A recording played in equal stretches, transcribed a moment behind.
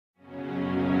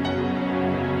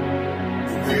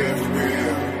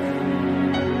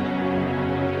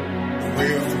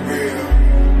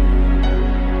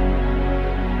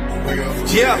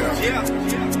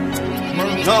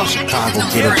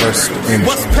ChicaGoGetter versus the industry.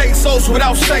 What's pesos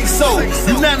without say so?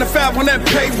 You 9 to 5 on that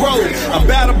payroll. I'm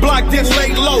about to block, then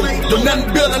lay low. Do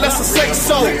nothing build unless I say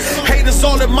so. Haters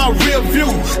all in my rear view.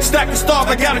 Stack the stars,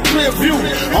 I got a clear view.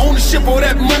 Own the ship or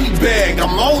that money bag.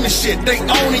 I'm owning shit, they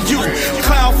owning you.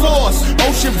 Cloud floors,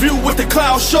 ocean view with the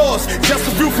cloud shores. Just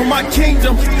a view from my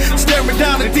kingdom. Staring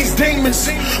down at these demons.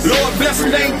 Lord bless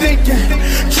them, they ain't thinking.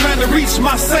 Trying to reach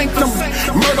my sanctum.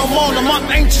 Murder them all,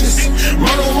 I'm anxious.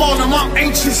 Murder them all, I'm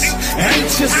anxious.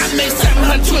 Anxious. I made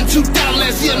 $722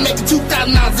 last year, making $2,000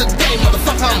 a day,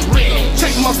 motherfucker, I'm rich.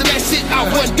 Take most of that shit out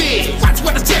one day. Watch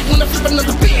what I check when I flip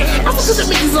another bit. I'm gonna the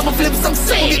millions, I'ma flip some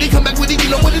sand. Did he come back with it, you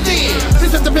know what it is.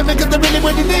 This is the pivot, cause they're really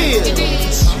what it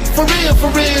is. For real,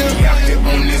 for real. We out here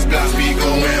on this block, we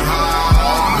going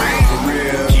hard. For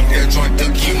real. Keep that joint to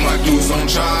keep my dudes on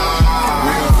charge.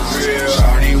 For real.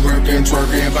 Shawty working,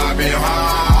 twerking, vibing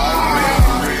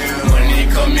hard. Money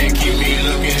coming, keep me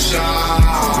looking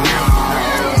sharp.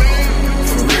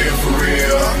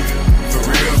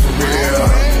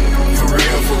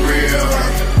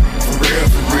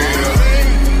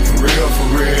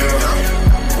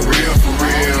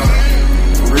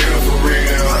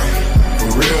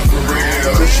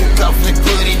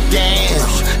 Put it down,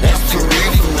 that's for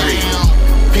real, for real.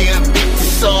 Pay a bitch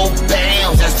so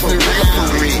bound, that's for real, for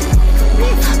real.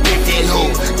 Get that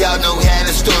hoe, y'all know how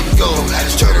the story go.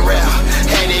 Turn around,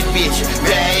 had that bitch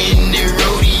right in the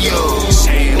rodeo.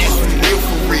 That's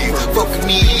for real, fuck with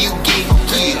me, you get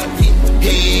killed.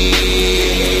 Hey,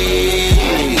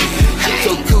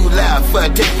 so cool out for I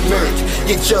take the merch.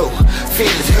 Get your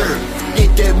feelings hurt.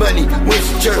 Get that money,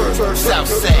 Winston Church,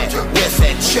 Southside,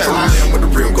 Westside Church. I'm with the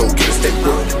real go-getters, they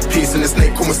work. Peace in the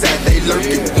snake, cool inside, they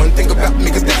lurking. One thing about me,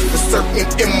 cause that's for certain.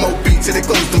 M.O.B. till they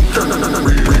close them curtains.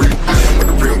 I'm with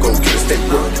the real go-getters, they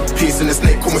work. Peace in the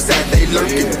snake, cool inside, they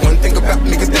lurking. One thing about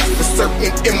me, cause that's for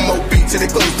certain. M.O.B. till they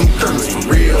close them curtains.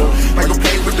 For real, I go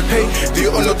play with the pay.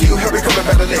 Deal or no deal, Harry coming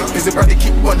by the lake. Busy body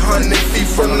keep 100 feet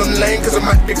from them lane, cause I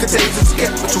might be contagious.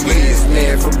 Get what you is,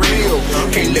 man, for real.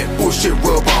 Can't let bullshit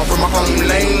rub off from my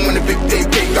lane. When the big day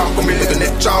paid off, gon' be looking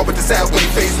at y'all with the sideways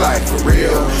face like for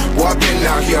real. Boy, I been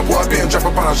out here, boy, I been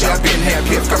dropping bombs, yeah, I been half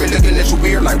hits. Got me looking at you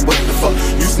weird like what the fuck?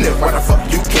 You sniff, why the fuck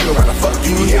you came, why the fuck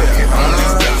you here? On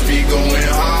this block, be going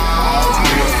hard.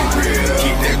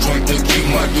 Keep that joint to keep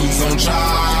my dudes on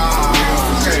charge.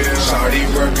 Shawty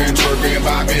working, twerking,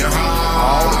 vibing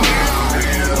hard.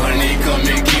 Money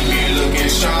coming, keep me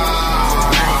looking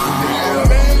sharp.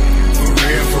 For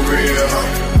real, for real.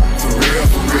 For real,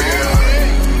 for real.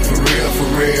 For real, for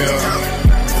real.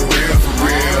 For real, for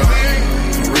real.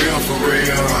 For real, for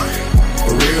real.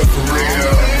 For real, for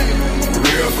real. For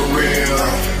real, for real.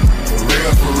 For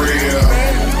real, for real.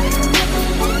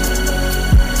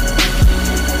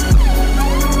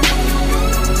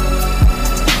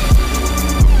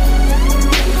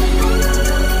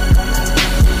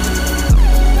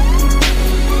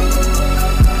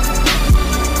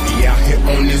 Be out here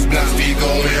on this block, be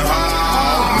going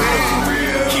hard.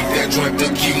 Keep that joint to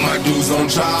keep my dudes on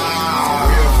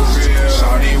charge.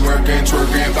 Shawty working,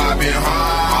 twerking, vibing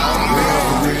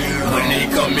hard. When they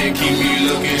come in, keep me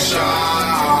looking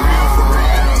sharp.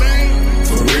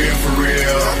 For real, for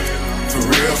real. For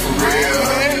real, for real.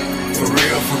 For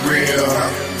real, for real.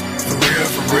 For real,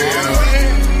 for real.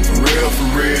 For real, for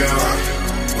real.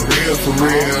 For real, for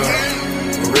real.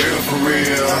 For real, for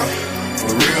real.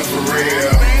 For real, for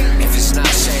real. If it's not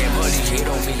saying money, it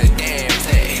don't mean a damn.